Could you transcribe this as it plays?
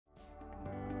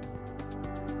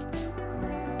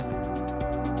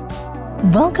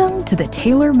Welcome to the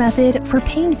Taylor Method for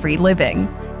Pain-Free Living,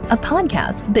 a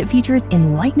podcast that features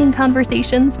enlightening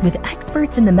conversations with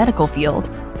experts in the medical field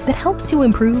that helps to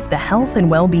improve the health and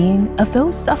well-being of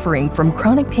those suffering from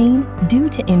chronic pain due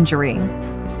to injury.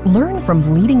 Learn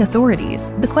from leading authorities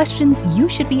the questions you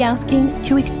should be asking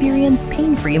to experience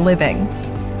pain-free living.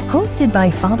 Hosted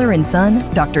by father and son,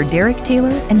 Dr. Derek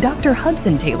Taylor and Dr.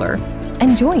 Hudson Taylor,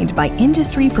 and joined by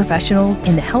industry professionals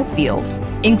in the health field,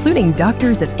 including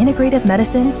doctors of integrative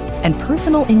medicine and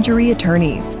personal injury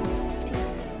attorneys.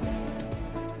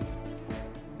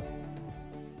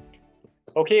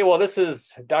 Okay, well, this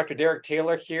is Dr. Derek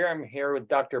Taylor here. I'm here with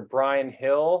Dr. Brian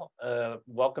Hill.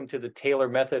 Welcome to the Taylor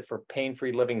Method for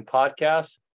Pain-Free Living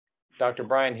podcast. Dr.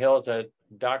 Brian Hill is a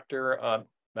doctor,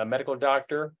 a medical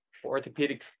doctor,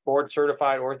 orthopedic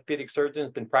board-certified orthopedic surgeon.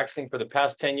 Has been practicing for the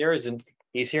past 10 years, and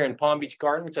he's here in Palm Beach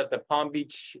Gardens at the Palm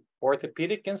Beach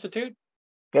Orthopedic Institute.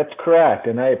 That's correct,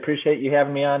 and I appreciate you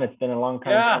having me on. It's been a long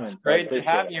time coming. It's great to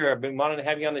have you. I've been wanting to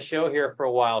have you on the show here for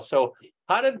a while. So,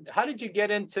 how did you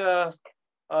get into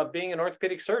being an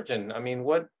orthopedic surgeon? I mean,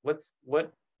 what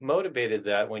motivated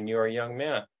that when you were a young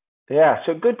man? Yeah,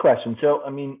 so good question. So, I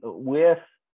mean, with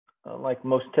like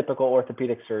most typical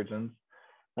orthopedic surgeons,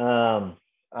 I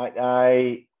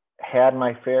had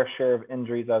my fair share of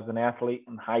injuries. I was an athlete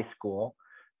in high school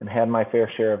and had my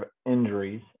fair share of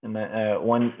injuries. And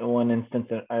one instance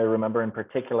that I remember in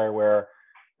particular where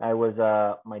I was,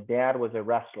 my dad was a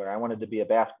wrestler. I wanted to be a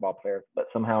basketball player, but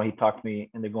somehow he talked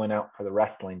me into going out for the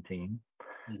wrestling team.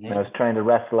 Mm-hmm. And I was trying to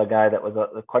wrestle a guy that was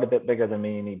quite a bit bigger than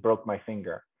me, and he broke my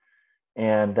finger.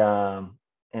 And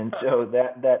so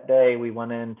that day we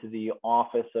went into the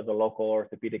office of a local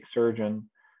orthopedic surgeon,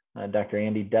 Dr.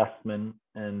 Andy Dustman,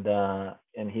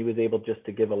 and he was able just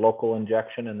to give a local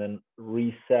injection and then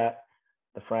reset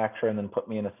the fracture and then put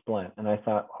me in a splint. And I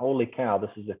thought, holy cow,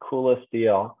 this is the coolest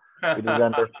deal. We did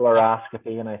under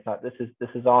fluoroscopy, and I thought, this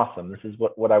is awesome. This is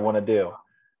what I want to do.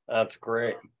 That's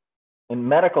great. In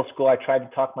medical school, I tried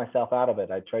to talk myself out of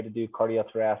it. I tried to do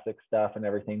cardiothoracic stuff and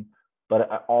everything,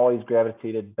 but I always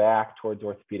gravitated back towards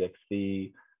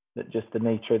orthopedics. Just the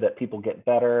nature that people get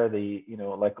better,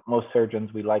 like most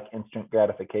surgeons, we like instant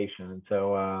gratification. And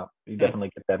so you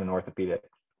definitely get that in orthopedics.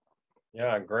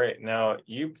 Yeah, great. Now,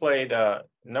 you played a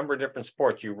number of different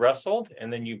sports. You wrestled,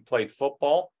 and then you played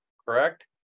football, correct?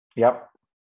 Yep.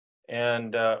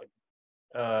 And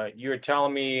you were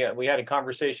telling me, we had a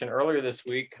conversation earlier this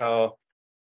week, how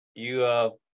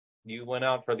you went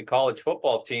out for the college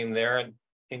football team there. And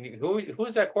who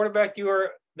was that quarterback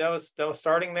that was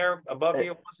starting there above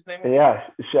you? What's his name? Yeah,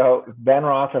 so Ben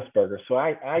Roethlisberger. So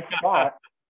I thought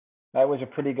I was a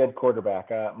pretty good quarterback.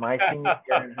 My senior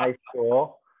year in high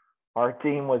school, our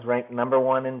team was ranked number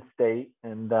one in state,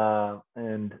 and I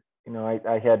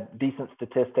had decent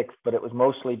statistics, but it was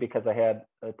mostly because I had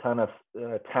a ton of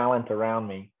talent around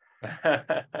me.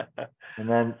 And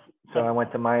then so I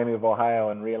went to Miami of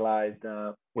Ohio and realized,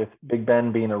 with Big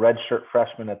Ben being a redshirt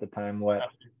freshman at the time, what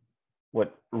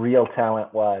real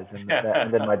talent was, and that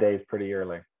ended my days pretty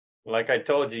early. Like I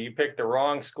told you, you picked the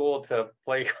wrong school to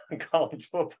play college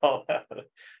football.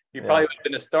 You probably would have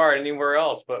been a star anywhere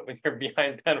else, but when you're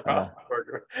behind Ben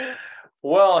Roethlisberger.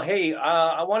 Well, hey,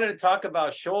 I wanted to talk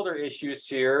about shoulder issues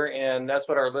here, and that's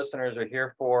what our listeners are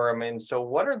here for. I mean, so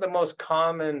what are the most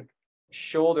common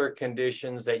shoulder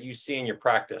conditions that you see in your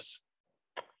practice?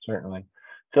 Certainly.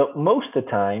 So most of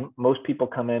the time, most people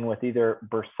come in with either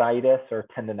bursitis or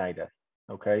tendonitis.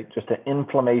 Okay, just an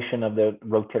inflammation of the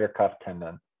rotator cuff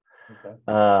tendon. Okay.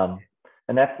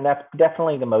 And that's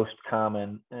definitely the most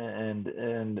common.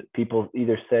 And people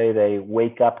either say they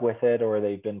wake up with it, or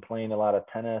they've been playing a lot of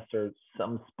tennis or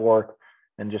some sport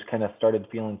and just kind of started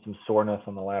feeling some soreness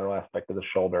on the lateral aspect of the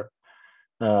shoulder.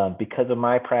 Because of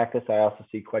my practice, I also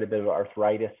see quite a bit of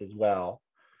arthritis as well.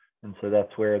 And so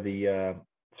that's where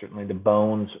certainly the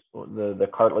bones, the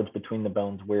cartilage between the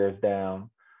bones wears down.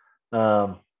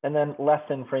 And then less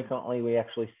infrequently, we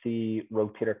actually see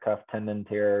rotator cuff tendon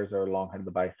tears or long head of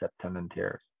the bicep tendon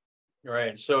tears.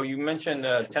 Right. So you mentioned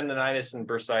tendonitis and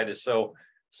bursitis. So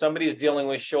somebody's dealing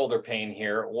with shoulder pain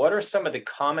here. What are some of the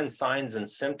common signs and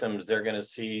symptoms they're going to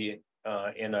see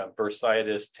in a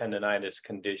bursitis tendonitis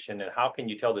condition, and how can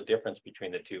you tell the difference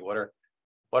between the two? What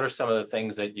are some of the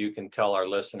things that you can tell our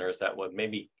listeners that would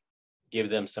maybe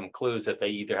give them some clues that they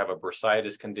either have a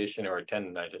bursitis condition or a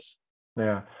tendonitis?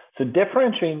 Yeah. So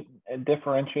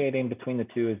differentiating between the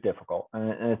two is difficult,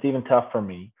 and it's even tough for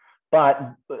me.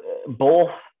 But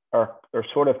both are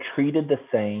sort of treated the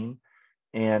same,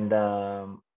 and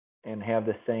have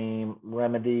the same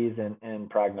remedies and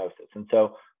prognosis. And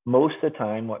so most of the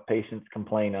time, what patients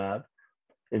complain of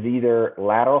is either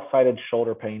lateral sided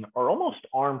shoulder pain or almost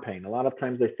arm pain. A lot of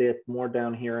times they say it's more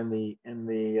down here in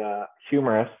the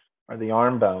humerus or the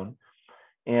arm bone,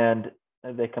 and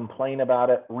they complain about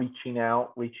it reaching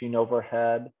out, reaching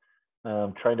overhead,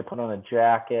 trying to put on a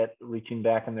jacket, reaching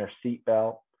back in their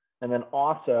seatbelt. And then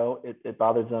also it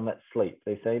bothers them at sleep.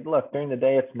 They say, look, during the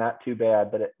day, it's not too bad,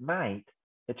 but at night,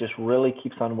 it just really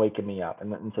keeps on waking me up.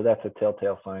 And so that's a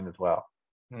telltale sign as well.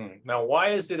 Now,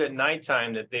 why is it at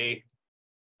nighttime that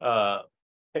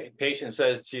patient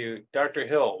says to you, Dr.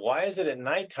 Hill, why is it at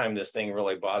nighttime this thing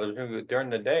really bothers me? During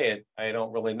the day, I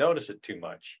don't really notice it too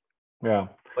much. Yeah.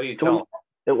 What do you tell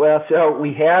them? Well, so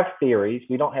we have theories.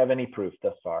 We don't have any proof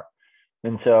thus far.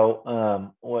 And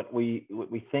so what we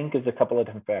think is a couple of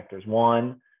different factors.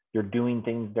 One, you're doing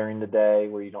things during the day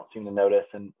where you don't seem to notice,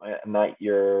 and at night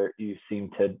you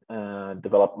seem to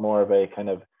develop more of a kind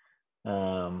of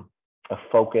a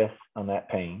focus on that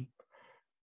pain.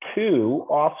 Two,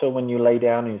 also when you lay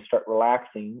down and you start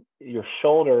relaxing, your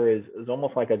shoulder is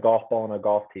almost like a golf ball on a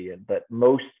golf tee, but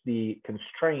most of the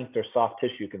constraints are soft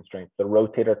tissue constraints, the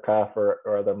rotator cuff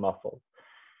or other muscles.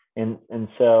 And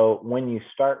so when you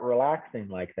start relaxing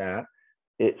like that,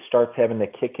 it starts having to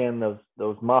kick in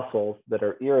those muscles that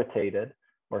are irritated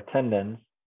or tendons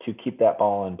to keep that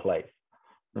ball in place.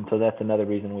 And so that's another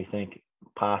reason we think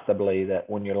possibly that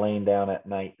when you're laying down at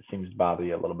night, it seems to bother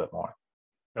you a little bit more.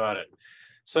 Got it.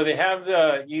 So they have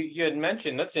you had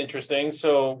mentioned, that's interesting.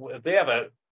 So if they have a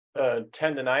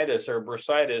tendonitis or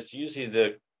bursitis, usually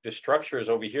the structure is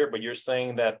over here, but you're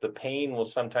saying that the pain will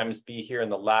sometimes be here in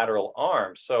the lateral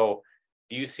arm. So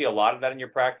do you see a lot of that in your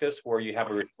practice where you have a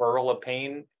referral of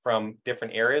pain from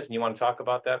different areas? And you want to talk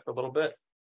about that for a little bit?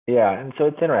 Yeah, and so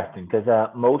it's interesting because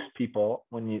most people,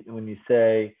 when you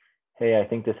say, hey, I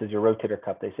think this is your rotator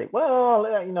cuff, they say, well,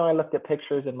 I looked at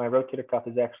pictures and my rotator cuff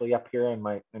is actually up here in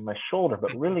my shoulder,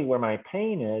 but really where my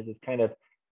pain is kind of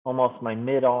almost my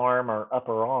mid-arm or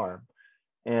upper arm.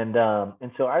 And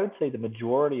so I would say the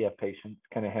majority of patients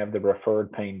kind of have the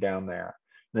referred pain down there.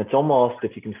 And it's almost,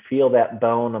 if you can feel that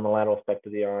bone on the lateral aspect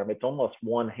of the arm, it's almost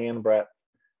one hand breadth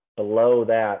below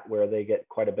that where they get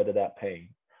quite a bit of that pain.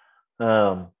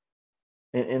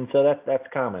 And so that's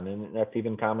common, and that's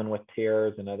even common with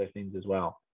tears and other things as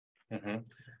well. Mm-hmm.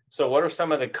 So what are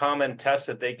some of the common tests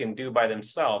that they can do by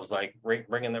themselves, like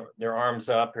bringing their arms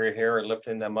up here or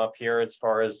lifting them up here, as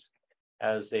far as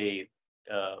a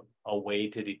way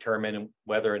to determine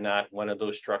whether or not one of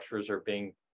those structures are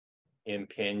being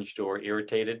impinged or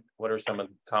irritated? What are some of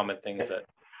the common things that?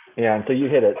 Yeah, and so you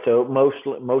hit it. So most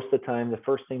of the time, the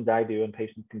first things I do, and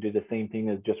patients can do the same thing,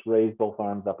 is just raise both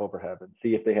arms up overhead and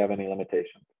see if they have any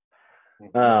limitations.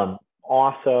 Mm-hmm.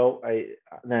 Also,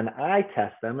 I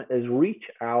test them is reach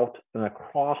out and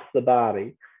across the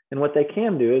body, and what they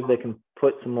can do is they can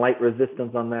put some light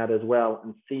resistance on that as well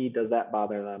and see, does that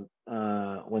bother them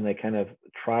when they kind of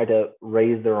try to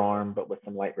raise their arm but with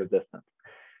some light resistance.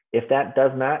 If that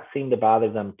does not seem to bother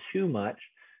them too much,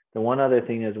 the one other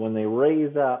thing is when they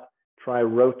raise up, try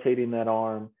rotating that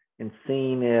arm and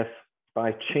seeing if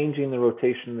by changing the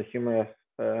rotation of the humerus,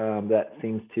 that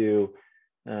seems to,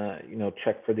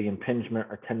 check for the impingement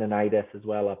or tendonitis as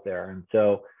well up there. And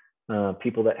so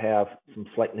people that have some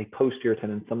slightly posterior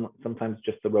tendon, sometimes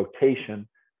just the rotation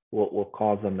will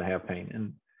cause them to have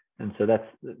pain. And so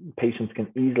patients can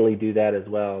easily do that as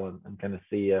well and kind of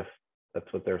see if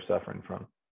that's what they're suffering from.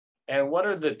 And what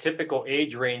are the typical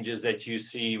age ranges that you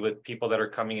see with people that are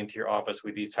coming into your office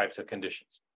with these types of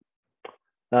conditions?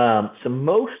 So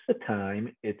most of the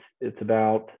time, it's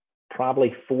about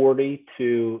probably 40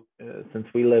 to, since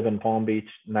we live in Palm Beach,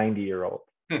 90-year-olds.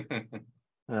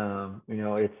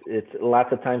 It's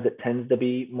lots of times it tends to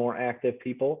be more active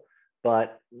people,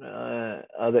 but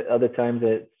other times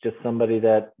it's just somebody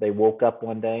that they woke up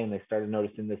one day and they started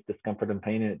noticing this discomfort and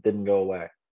pain and it didn't go away.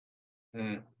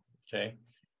 Okay.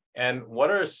 And what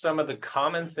are some of the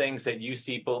common things that you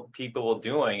see people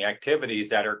doing, activities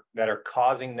that are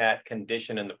causing that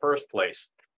condition in the first place?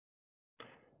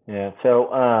 Yeah,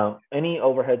 so any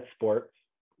overhead sports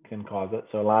can cause it.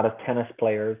 So a lot of tennis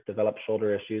players develop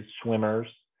shoulder issues, swimmers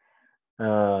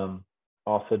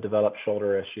also develop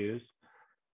shoulder issues.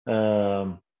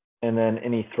 And then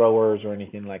any throwers or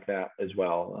anything like that as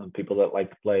well. People that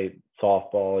like to play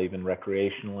softball, even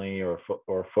recreationally,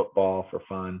 or football for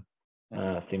fun.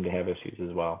 Seem to have issues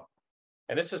as well.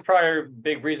 And this is probably a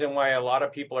big reason why a lot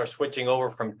of people are switching over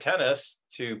from tennis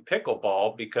to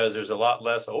pickleball, because there's a lot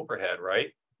less overhead, right?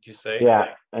 Would you say? Yeah,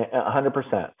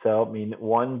 100%. So,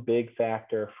 one big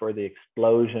factor for the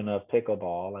explosion of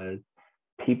pickleball is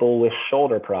people with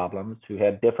shoulder problems who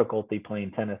had difficulty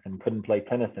playing tennis and couldn't play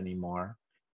tennis anymore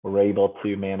were able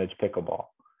to manage pickleball.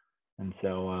 And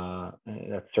so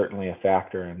that's certainly a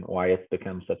factor in why it's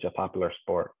become such a popular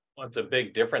sport. Well, it's a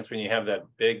big difference when you have that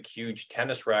big, huge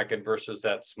tennis racket versus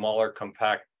that smaller,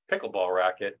 compact pickleball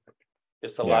racket.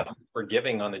 It's a lot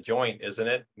forgiving on the joint, isn't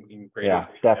it? Yeah,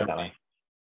 definitely.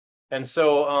 And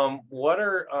so, what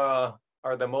are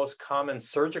the most common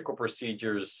surgical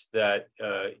procedures that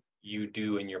you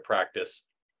do in your practice?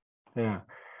 Yeah.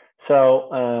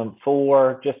 So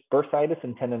for just bursitis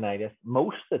and tendonitis,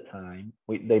 most of the time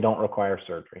they don't require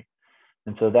surgery.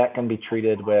 And so that can be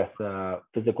treated with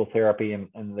physical therapy.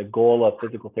 And the goal of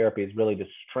physical therapy is really to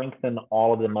strengthen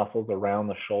all of the muscles around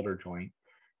the shoulder joint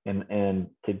and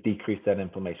to decrease that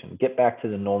inflammation, get back to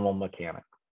the normal mechanics.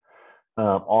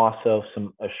 Also,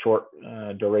 a short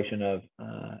duration of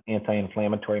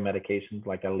anti-inflammatory medications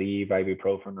like Aleve,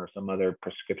 ibuprofen, or some other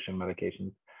prescription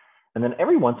medications. And then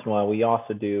every once in a while, we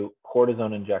also do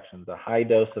cortisone injections, a high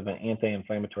dose of an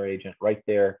anti-inflammatory agent right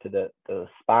there to the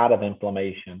spot of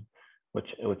inflammation, which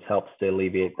helps to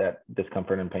alleviate that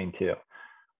discomfort and pain too.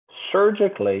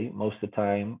 Surgically, most of the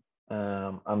time,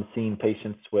 I'm seeing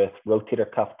patients with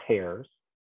rotator cuff tears,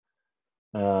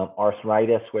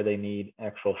 arthritis where they need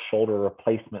actual shoulder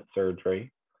replacement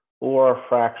surgery, or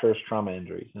fractures, trauma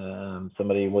injuries.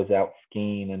 Somebody was out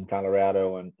skiing in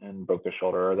Colorado and broke their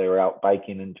shoulder, or they were out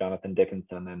biking in Jonathan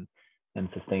Dickinson and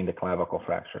sustained a clavicle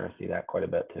fracture. I see that quite a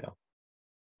bit too.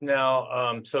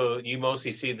 Now, so you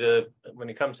mostly see when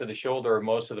it comes to the shoulder,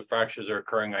 most of the fractures are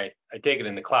occurring, I take it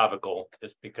in the clavicle,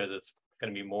 just because it's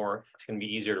going to be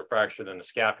easier to fracture than the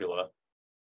scapula.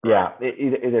 Yeah,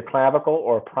 either clavicle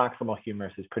or proximal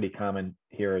humerus is pretty common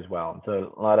here as well. And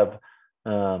so a lot of,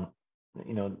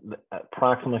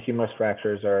 proximal humerus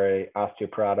fractures are a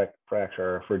osteoporotic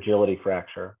fracture or fragility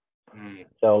fracture.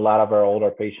 So a lot of our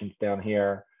older patients down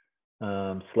here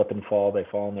slip and fall. They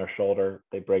fall on their shoulder.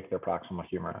 They break their proximal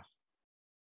humerus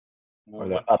or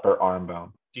the upper arm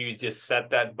bone. Do you just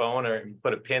set that bone or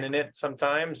put a pin in it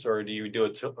sometimes, or do you do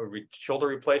a shoulder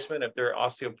replacement if they're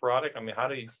osteoporotic? I mean, how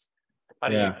do you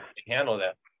handle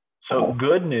that? So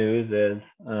good news is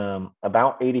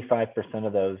about 85%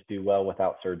 of those do well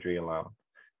without surgery alone.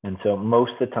 And so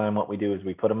most of the time what we do is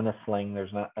we put them in a sling.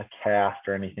 There's not a cast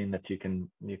or anything that you can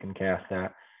cast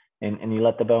at. And you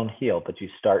let the bone heal, but you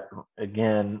start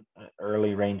again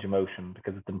early range of motion,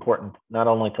 because it's important not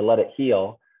only to let it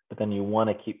heal, but then you want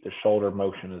to keep the shoulder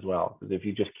motion as well. Because if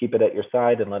you just keep it at your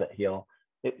side and let it heal,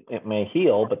 it may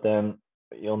heal, but then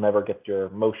you'll never get your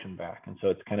motion back. And so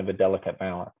it's kind of a delicate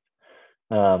balance.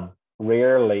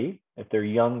 Rarely, if they're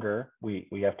younger, we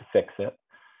have to fix it.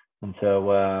 And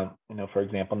so, for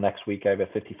example, next week I have a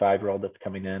 55-year-old that's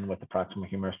coming in with a proximal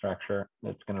humerus fracture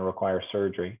that's going to require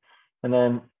surgery. And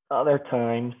then other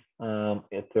times,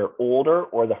 if they're older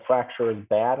or the fracture is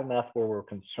bad enough where we're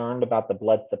concerned about the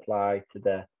blood supply to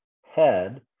the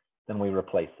head, then we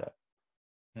replace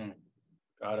it.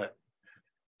 Got it.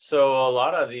 So a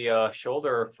lot of the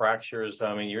shoulder fractures,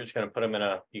 I mean, you're just going to put them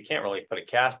you can't really put a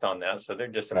cast on that. So they're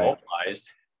just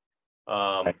immobilized.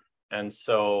 Right. And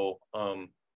so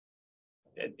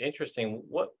interesting.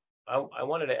 What I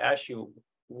wanted to ask you,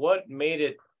 what made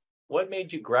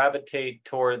you gravitate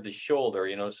toward the shoulder?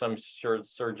 Some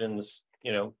surgeons,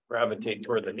 gravitate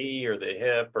toward the knee or the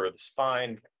hip or the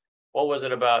spine. What was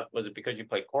it about? Was it because you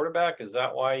played quarterback? Is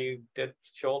that why you did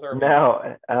shoulder?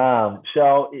 No.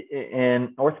 So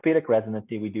in orthopedic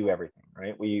residency, we do everything,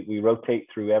 right? We rotate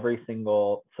through every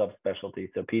single subspecialty.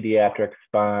 So pediatric,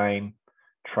 spine,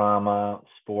 trauma,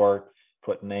 sports,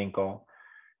 foot and ankle.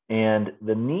 And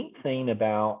the neat thing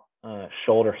about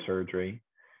shoulder surgery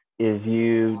is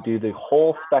you do the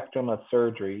whole spectrum of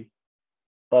surgery,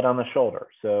 but on the shoulder.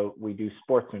 So we do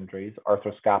sports injuries,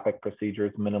 arthroscopic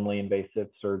procedures, minimally invasive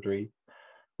surgery.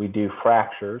 We do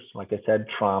fractures, like I said,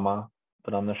 trauma,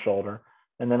 but on the shoulder.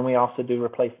 And then we also do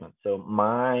replacements. So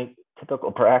my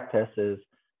typical practice is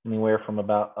anywhere from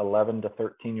about 11 to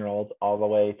 13-year-olds all the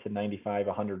way to 95,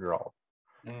 100-year-olds.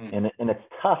 And it's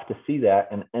tough to see that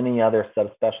in any other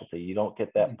subspecialty. You don't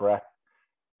get that breadth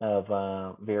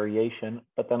of variation,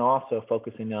 but then also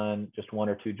focusing on just one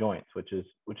or two joints, which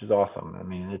is awesome. I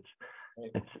mean,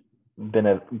 it's been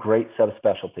a great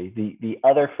subspecialty. The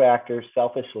other factor,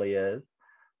 selfishly, is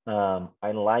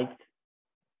I liked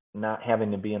not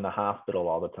having to be in the hospital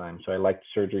all the time. So I liked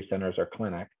surgery centers or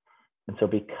clinic. And so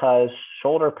because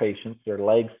shoulder patients, their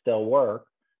legs still work,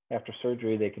 after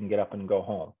surgery, they can get up and go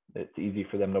home. It's easy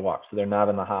for them to walk. So they're not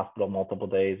in the hospital multiple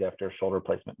days after a shoulder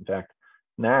replacement. In fact,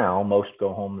 now most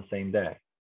go home the same day.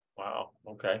 Wow.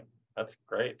 Okay. That's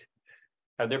great.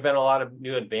 Have there been a lot of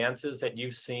new advances that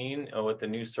you've seen with the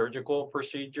new surgical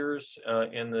procedures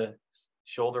in the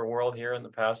shoulder world here in the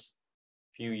past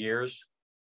few years?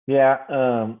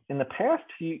 Yeah, in the past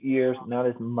few years, not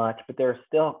as much, but there's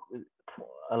still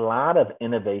a lot of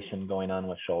innovation going on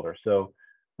with shoulder. So,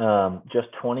 just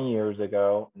 20 years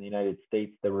ago in the United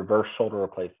States, the reverse shoulder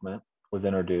replacement was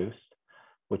introduced,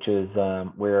 which is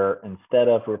where instead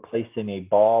of replacing a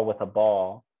ball with a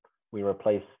ball, we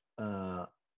replace the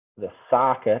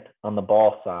socket on the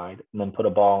ball side and then put a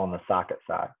ball on the socket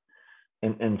side.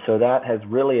 And so that has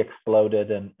really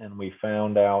exploded. And we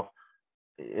found out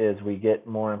as we get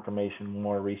more information,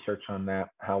 more research on that,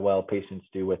 how well patients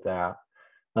do with that.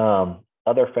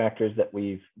 Other factors that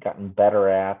we've gotten better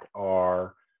at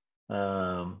are,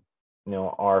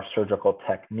 our surgical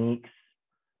techniques,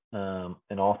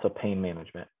 and also pain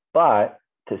management. But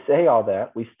to say all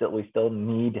that, we still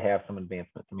need to have some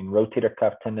advancements. I mean, rotator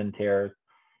cuff tendon tears,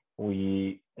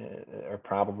 we are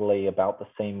probably about the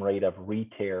same rate of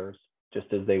re-tears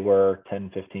just as they were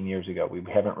 10, 15 years ago. We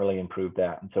haven't really improved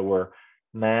that. And so we're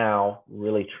now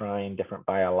really trying different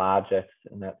biologics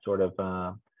and that sort of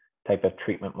type of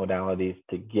treatment modalities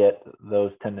to get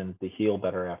those tendons to heal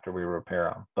better after we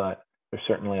repair them. But there's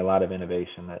certainly a lot of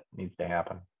innovation that needs to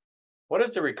happen. What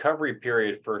is the recovery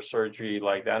period for surgery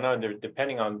like that? I know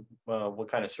depending on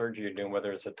what kind of surgery you're doing,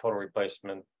 whether it's a total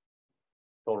replacement,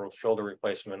 total shoulder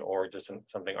replacement, or just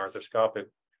something arthroscopic,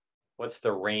 what's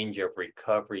the range of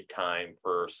recovery time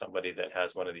for somebody that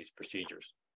has one of these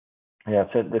procedures? Yeah,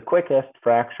 so the quickest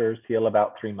fractures heal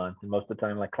about 3 months, and most of the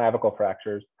time, like clavicle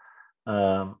fractures,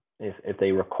 if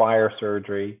they require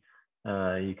surgery,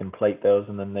 you can plate those,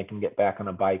 and then they can get back on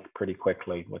a bike pretty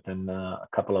quickly, within a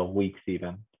couple of weeks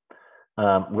even.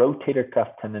 Rotator cuff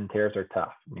tendon tears are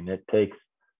tough. I mean, it takes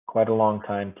quite a long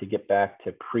time to get back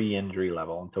to pre-injury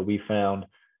level. And so we found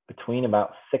between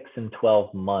about 6 and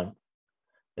 12 months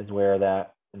is where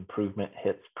that improvement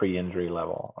hits pre-injury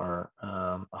level, or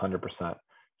 100%.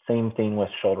 Same thing with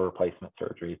shoulder replacement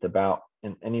surgery. It's about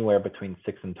anywhere between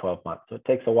 6 and 12 months. So it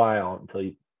takes a while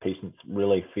until patients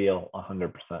really feel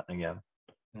 100% again.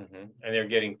 Mm-hmm. And they're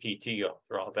getting PT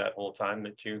throughout that whole time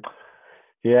that you...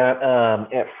 Yeah,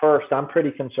 at first I'm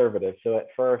pretty conservative. So at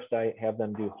first I have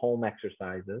them do home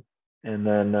exercises, and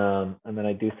then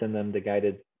I do send them to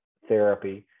guided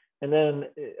therapy. And then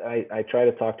I try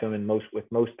to talk to them with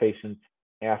most patients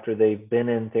after they've been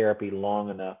in therapy long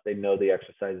enough, they know the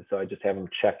exercises. So I just have them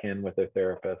check in with their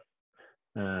therapist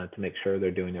to make sure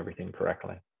they're doing everything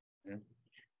correctly.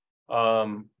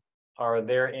 Mm-hmm. Are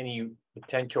there any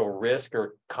potential risk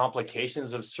or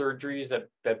complications of surgeries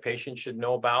that patients should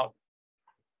know about?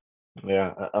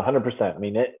 Yeah, 100%. I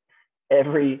mean,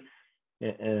 every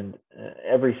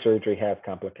surgery has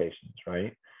complications,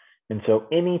 right? And so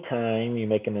anytime you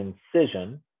make an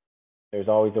incision, there's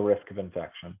always a risk of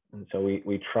infection. And so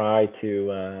we try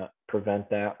to prevent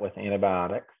that with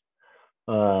antibiotics.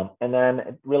 And then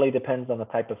it really depends on the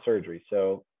type of surgery.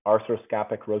 So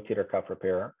arthroscopic rotator cuff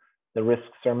repair, the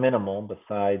risks are minimal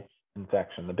besides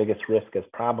infection. The biggest risk is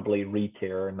probably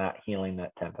re-tear and not healing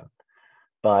that tendon.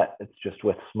 But it's just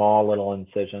with small little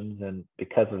incisions, and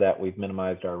because of that, we've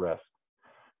minimized our risk.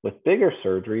 With bigger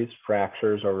surgeries,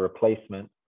 fractures or replacement,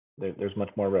 there's much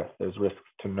more risk. There's risks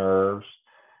to nerves,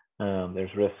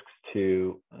 there's risks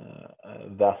to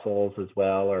vessels as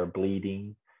well, or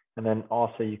bleeding. And then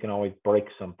also you can always break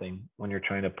something when you're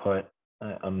trying to put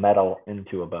a metal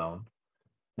into a bone.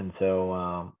 And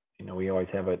so, we always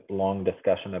have a long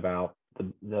discussion about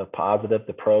the positive,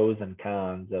 the pros and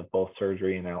cons of both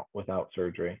surgery and without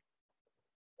surgery.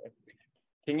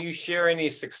 Can you share any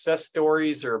success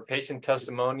stories or patient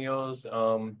testimonials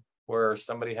where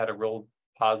somebody had a real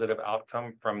positive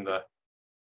outcome from the,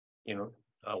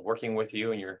 working with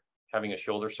you and you're having a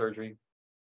shoulder surgery?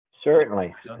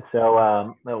 Certainly.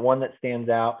 So the one that stands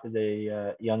out is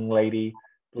a young lady.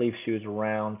 I believe she was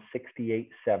around 68,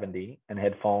 70, and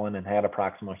had fallen and had a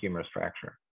proximal humerus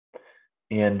fracture.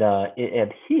 And it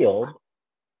had healed,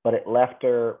 but it left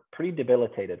her pretty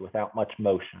debilitated without much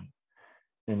motion.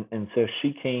 And so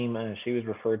she came, she was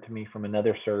referred to me from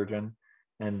another surgeon,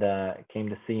 and came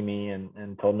to see me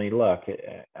and told me, look,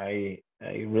 I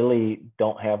really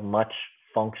don't have much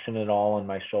function at all in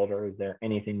my shoulder. Is there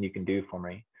anything you can do for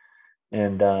me?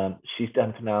 And she's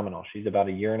done phenomenal. She's about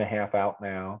 1.5 years out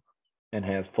now and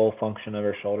has full function of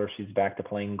her shoulder. She's back to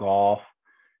playing golf,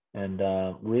 and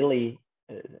really,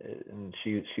 and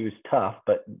she was tough,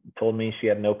 but told me she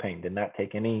had no pain, did not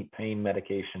take any pain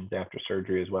medications after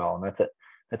surgery as well. And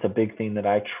that's a big thing that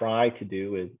I try to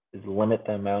do is limit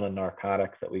the amount of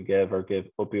narcotics that we give, or give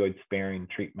opioid sparing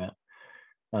treatment.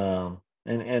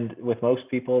 And with most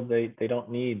people, they don't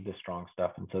need the strong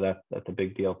stuff. And so that's a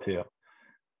big deal too.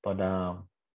 But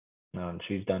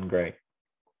she's done great.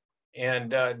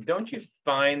 And don't you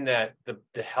find that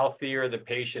the healthier the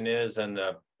patient is and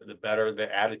the better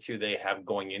the attitude they have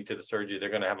going into the surgery, they're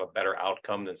going to have a better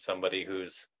outcome than somebody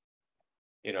who's,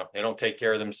 they don't take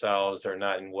care of themselves, they're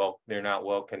not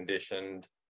well conditioned.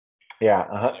 Yeah,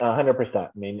 100%. I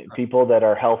mean, people that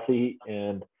are healthy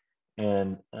and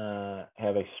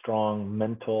have a strong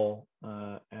mental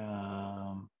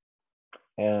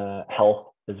health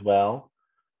as well,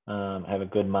 have a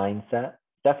good mindset,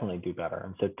 definitely do better.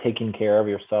 And so taking care of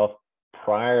yourself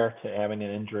prior to having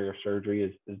an injury or surgery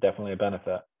is definitely a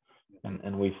benefit.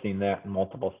 And we've seen that in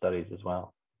multiple studies as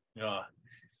well. Yeah.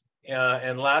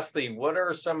 And lastly, what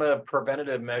are some of the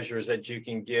preventative measures that you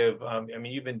can give? I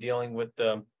mean, you've been dealing with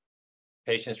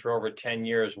patients for over 10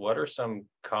 years. What are some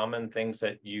common things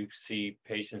that you see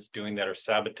patients doing that are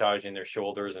sabotaging their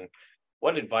shoulders? And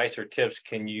what advice or tips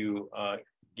can you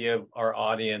give our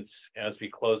audience as we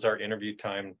close our interview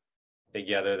time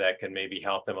together that can maybe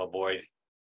help them avoid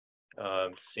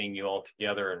seeing you all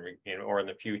together or in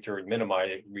the future,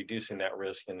 reducing that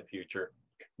risk in the future?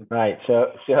 Right.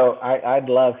 So I'd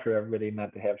love for everybody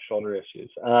not to have shoulder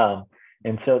issues.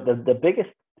 And so the biggest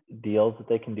deals that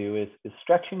they can do is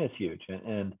stretching is huge.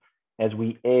 And as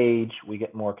we age, we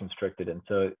get more constricted. And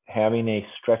so having a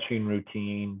stretching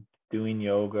routine, doing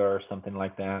yoga or something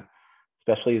like that,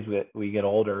 especially as we get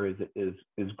older,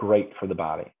 is great for the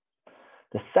body.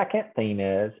 The second thing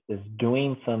is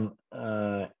doing some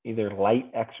either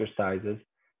light exercises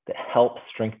that help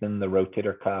strengthen the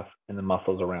rotator cuff and the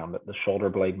muscles around it, the shoulder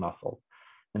blade muscles.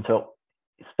 And so,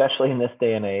 especially in this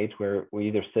day and age where we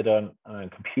either sit on a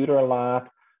computer a lot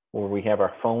or we have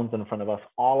our phones in front of us,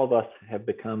 all of us have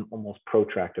become almost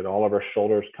protracted. All of our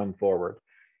shoulders come forward.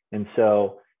 And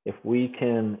so if we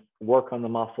can work on the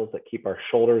muscles that keep our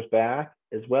shoulders back,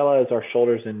 as well as our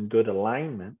shoulders in good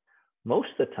alignment, most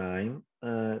of the time,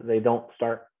 they don't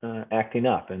start acting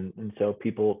up. And so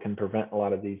people can prevent a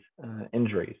lot of these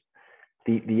injuries.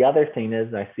 The other thing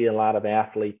is I see a lot of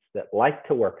athletes that like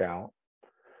to work out,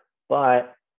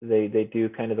 but they do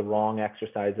kind of the wrong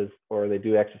exercises, or they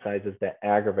do exercises that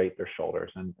aggravate their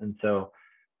shoulders. And so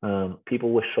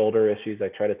people with shoulder issues, I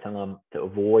try to tell them to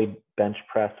avoid bench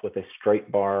press with a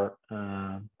straight bar.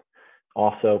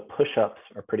 Also, push-ups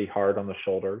are pretty hard on the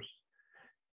shoulders.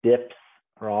 Dips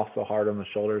are also hard on the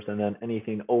shoulders. And then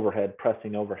anything overhead,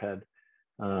 pressing overhead,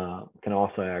 can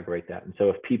also aggravate that. And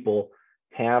so if people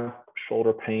have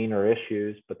shoulder pain or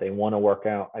issues, but they want to work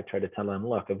out, I try to tell them,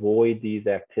 look, avoid these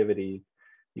activities.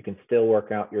 You can still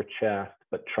work out your chest,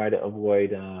 but try to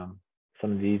avoid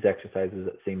some of these exercises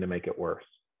that seem to make it worse.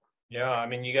 Yeah, I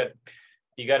mean, you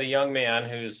got a young man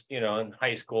who's, in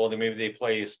high school, maybe they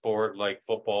play a sport like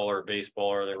football or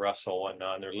baseball, or they wrestle and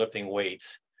whatnot, and they're lifting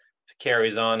weights. It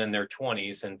carries on in their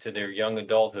 20s into their young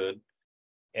adulthood.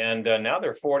 And now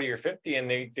they're 40 or 50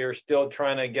 and they're still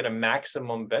trying to get a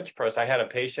maximum bench press. I had a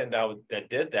patient that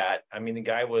did that. I mean, the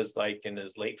guy was like in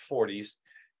his late 40s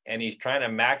and he's trying to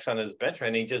max on his bench press,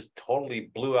 and he just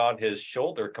totally blew out his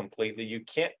shoulder completely. You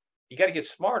got to get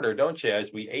smarter, don't you,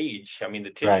 as we age? I mean, the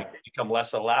tissue become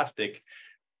less elastic,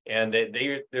 and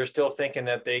they're still thinking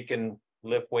that they can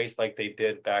lift weights like they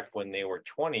did back when they were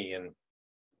 20. And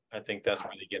I think that's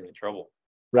where they get in trouble.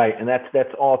 Right. And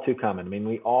that's all too common. I mean,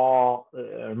 we all,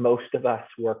 most of us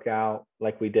work out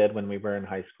like we did when we were in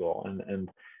high school. And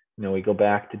we go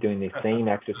back to doing the same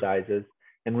exercises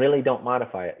and really don't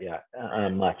modify it yet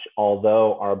much,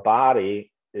 although our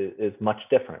body is much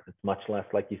different. It's much less,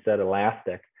 like you said,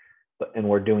 elastic, and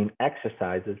we're doing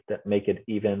exercises that make it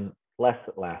even less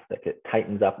elastic. It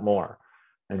tightens up more.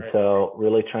 And so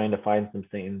really trying to find some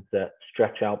things that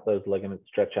stretch out those ligaments,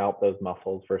 stretch out those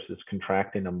muscles versus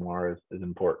contracting them more is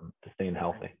important to staying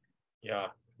healthy. Yeah,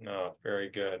 no, very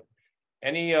good.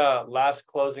 Any last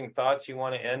closing thoughts you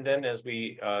want to end in as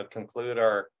we conclude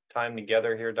our time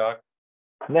together here, Doc?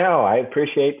 No, I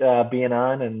appreciate being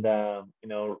on, and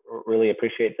really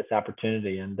appreciate this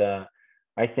opportunity. And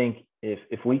I think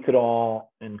if we could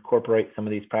all incorporate some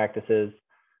of these practices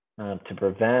to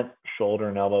prevent shoulder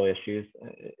and elbow issues,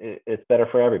 it's better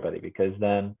for everybody, because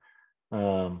then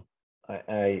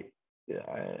I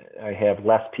have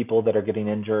less people that are getting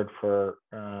injured for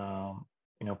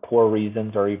poor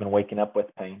reasons or even waking up with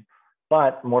pain,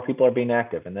 but more people are being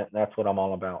active, and that's what I'm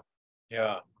all about.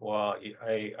 Yeah, well,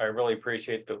 I really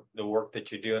appreciate the work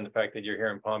that you do and the fact that you're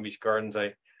here in Palm Beach Gardens.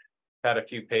 I had a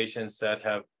few patients that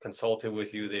have consulted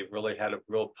with you. They've really had a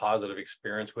real positive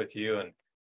experience with you, and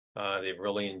they've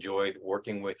really enjoyed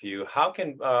working with you. How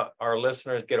can our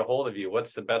listeners get a hold of you?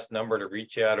 What's the best number to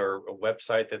reach at, or a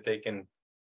website that they can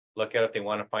look at if they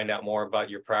want to find out more about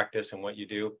your practice and what you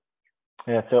do?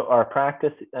 Yeah, so our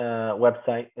practice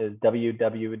website is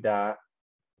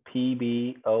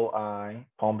PBOI,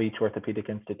 Palm Beach Orthopedic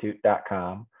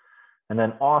Institute.com. And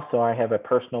then also I have a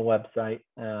personal website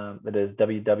that is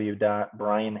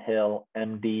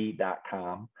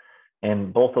www.brianhillmd.com.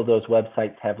 And both of those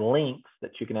websites have links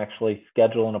that you can actually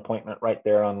schedule an appointment right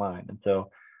there online. And so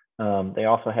they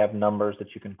also have numbers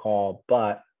that you can call,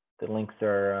 but the links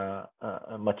are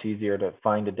much easier to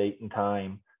find a date and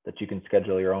time that you can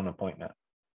schedule your own appointment.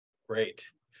 Great.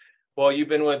 Well, you've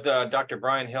been with Dr.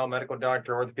 Brian Hill, medical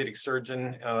doctor, orthopedic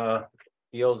surgeon,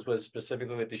 deals with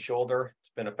specifically with the shoulder.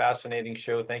 It's been a fascinating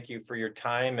show. Thank you for your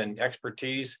time and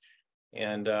expertise.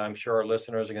 And I'm sure our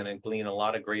listeners are going to glean a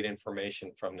lot of great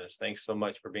information from this. Thanks so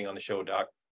much for being on the show, Doc.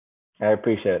 I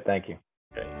appreciate it. Thank you.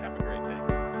 Okay, have a great day.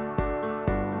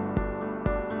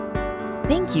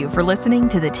 Thank you for listening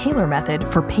to the Taylor Method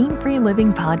for Pain-Free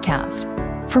Living podcast.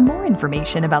 For more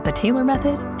information about the Taylor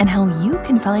Method and how you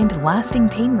can find lasting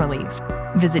pain relief,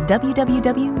 visit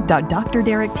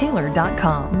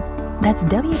www.drderektaylor.com. That's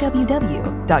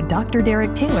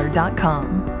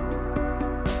www.drderektaylor.com.